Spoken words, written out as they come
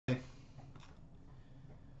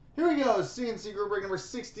we go. CNC group break number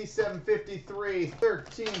 6753,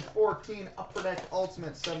 1314 Upper Deck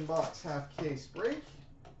Ultimate 7-box half case break.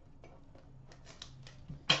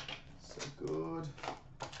 So good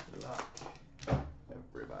luck,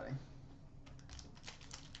 everybody.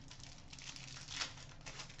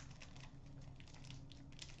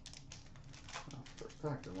 First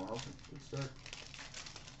pack didn't want to open. Good start.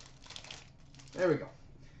 There we go.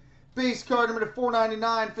 Base card number to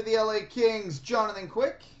 499 for the LA Kings, Jonathan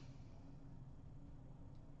Quick.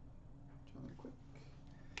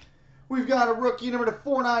 We've got a rookie number to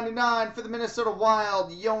 499 for the Minnesota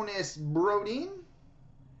Wild, Jonas Brodin.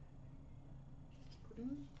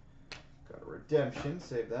 Got a redemption,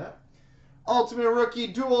 save that. Ultimate rookie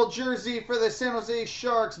dual jersey for the San Jose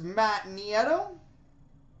Sharks, Matt Nieto.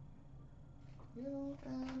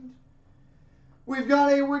 And we've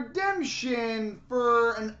got a redemption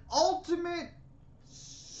for an ultimate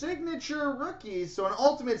signature rookie. So an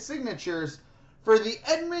ultimate signatures for the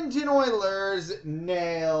Edmonton Oilers,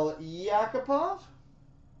 Nail Yakupov.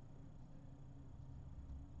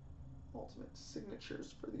 Ultimate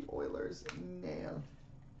signatures for the Oilers, Nail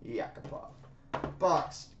Yakupov.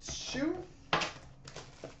 Box 2.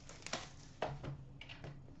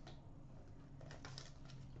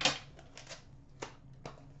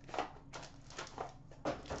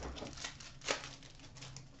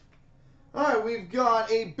 Alright, we've got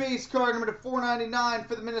a base card number to 499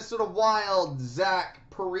 for the Minnesota Wild, Zach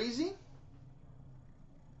Parise.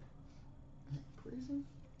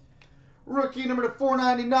 Rookie number to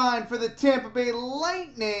 499 for the Tampa Bay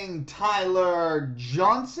Lightning, Tyler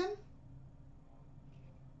Johnson.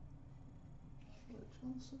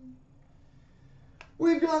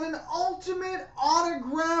 We've got an ultimate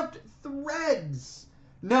autographed threads,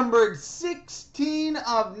 numbered 16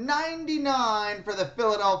 of 99 for the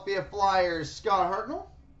Philadelphia Flyers, Scott Hartnell.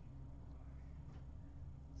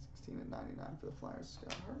 16 of 99 for the Flyers,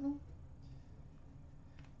 Scott Hartnell.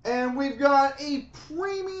 And we've got a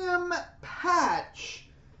premium patch,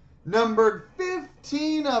 numbered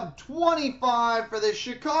 15 of 25 for the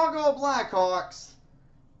Chicago Blackhawks,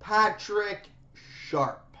 Patrick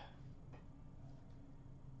Sharp.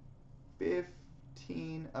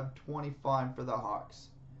 15 of 25 for the Hawks,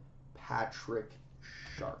 Patrick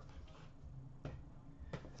Sharp.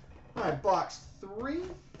 All right, box 3.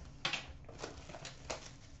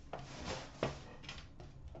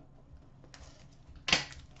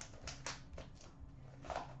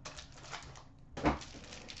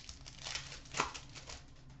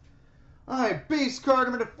 All right, base card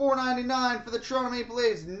number to 499 for the Toronto Maple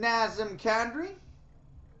Leafs, Nazem Kadri.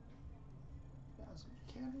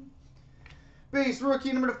 Base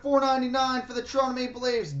rookie number to 499 for the Toronto Maple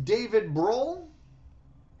Leafs, David Brohl.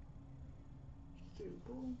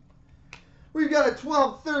 We've got a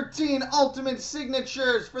 12-13 ultimate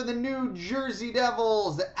signatures for the New Jersey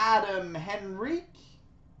Devils, Adam Henrique.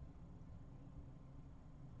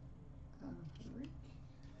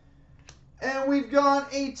 And we've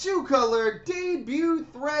got a 2-color debut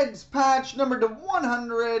threads patch number to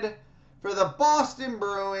 100 for the Boston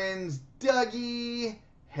Bruins, Dougie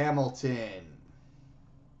Hamilton.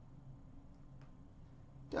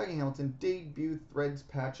 Dougie Hamilton, debut threads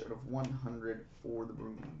patch out of 100 for the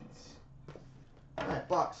Bruins. All right,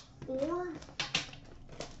 box 4.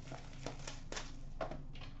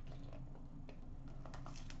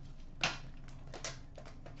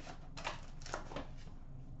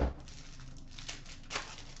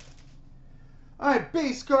 All right,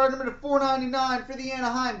 base card number to 499 for the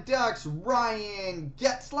Anaheim Ducks, Ryan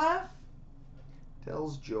Getzlaf.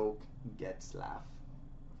 Tells joke, Getzlaf.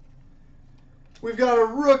 We've got a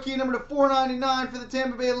rookie number to 499 for the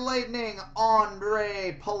Tampa Bay Lightning,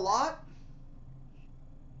 Andre Palat.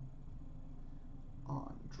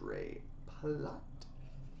 Andre Palat.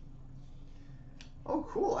 Oh,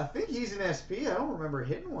 cool. I think he's an SP. I don't remember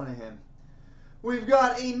hitting one of him. We've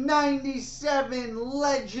got a 97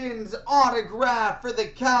 Legends autograph for the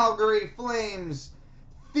Calgary Flames,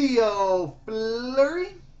 Theo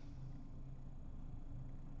Fleury.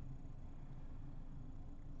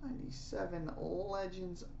 97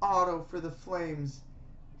 Legends auto for the Flames,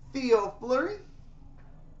 Theo Fleury.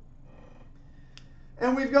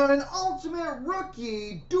 And we've got an ultimate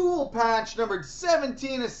rookie dual patch numbered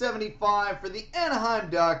 17 of 75 for the Anaheim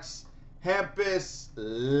Ducks, Hampus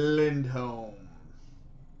Lindholm.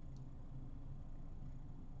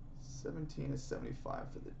 17 of 75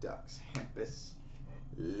 for the Ducks, Hampus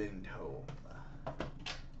Lindholm.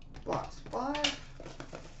 Box 5.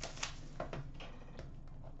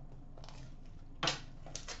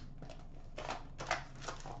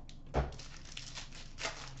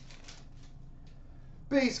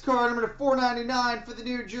 Base card number to 499 for the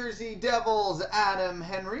New Jersey Devils, Adam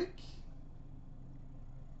Henrique.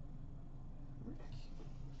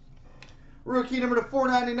 Rookie number to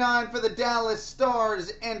 499 for the Dallas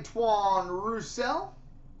Stars, Antoine Roussel.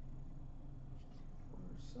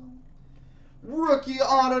 Rookie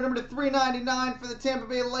auto number to 399 for the Tampa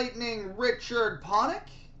Bay Lightning, Richard Panik.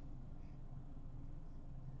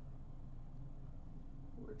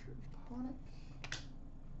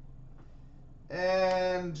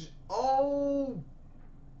 And, oh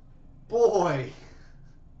boy.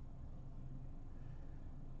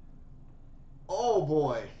 Oh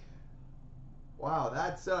boy. Wow,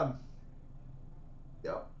 that's,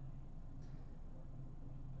 yep.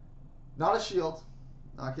 Not a shield.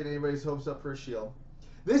 Not getting anybody's hopes up for a shield.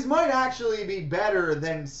 This might actually be better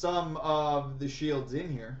than some of the shields in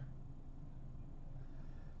here.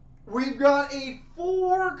 We've got a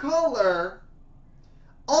 4-color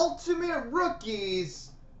Ultimate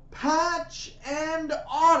Rookies patch and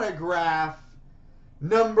autograph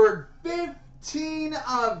numbered 15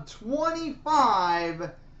 of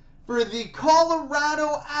 25 for the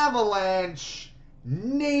Colorado Avalanche,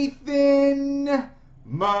 Nathan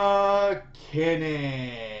McKinnon.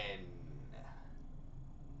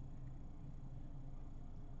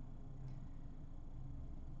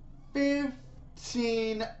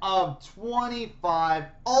 15 of 25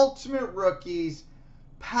 Ultimate Rookies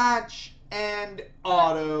patch and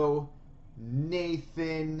auto,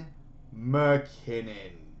 Nathan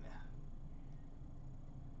McKinnon.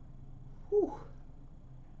 Whew.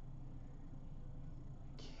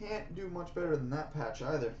 Can't do much better than that patch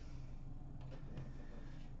either.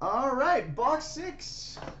 All right, box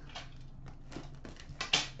 6.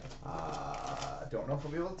 Don't know if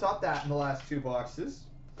we'll be able to top that in the last 2 boxes.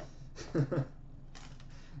 Just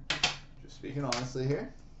speaking honestly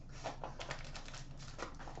here.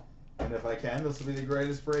 And if I can, this will be the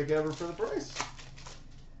greatest break ever for the price.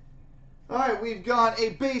 All right, we've got a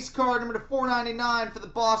base card number to 499 for the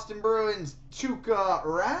Boston Bruins, Tuukka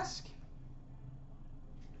Rask.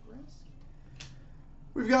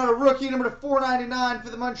 We've got a rookie number to 499 for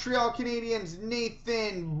the Montreal Canadiens,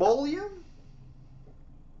 Nathan Beaulieu.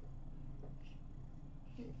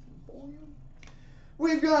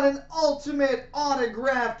 We've got an ultimate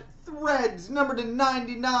autographed Threads number to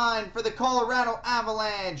 99 for the Colorado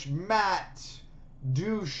Avalanche, Matt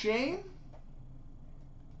Duchene.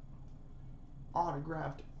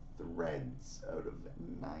 Autographed Threads out of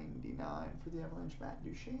 99 for the Avalanche, Matt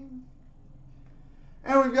Duchene.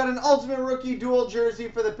 And we've got an ultimate rookie dual jersey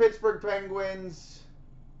for the Pittsburgh Penguins,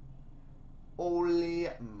 Oli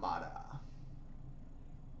Mata.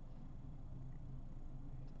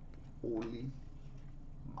 Oli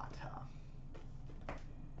Mata.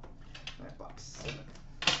 Right, box 7.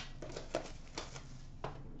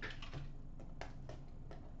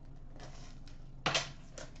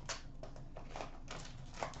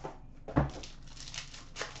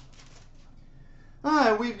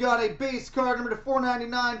 Alright, we've got a base card number to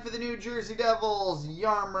 499 for the New Jersey Devils,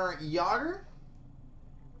 Jaromir Jagr.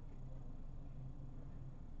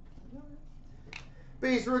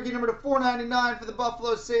 Base rookie number to 499 for the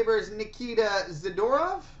Buffalo Sabres, Nikita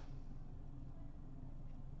Zadorov.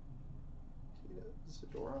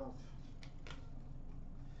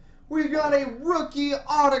 We've got a rookie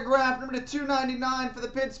autograph number to 299 for the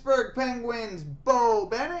Pittsburgh Penguins, Bo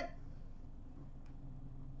Bennett.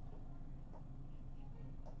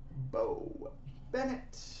 Bo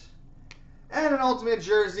Bennett. And an ultimate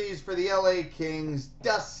jerseys for the LA Kings,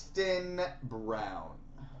 Dustin Brown.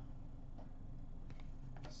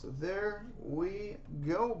 So there we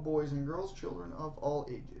go, boys and girls, children of all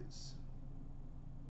ages.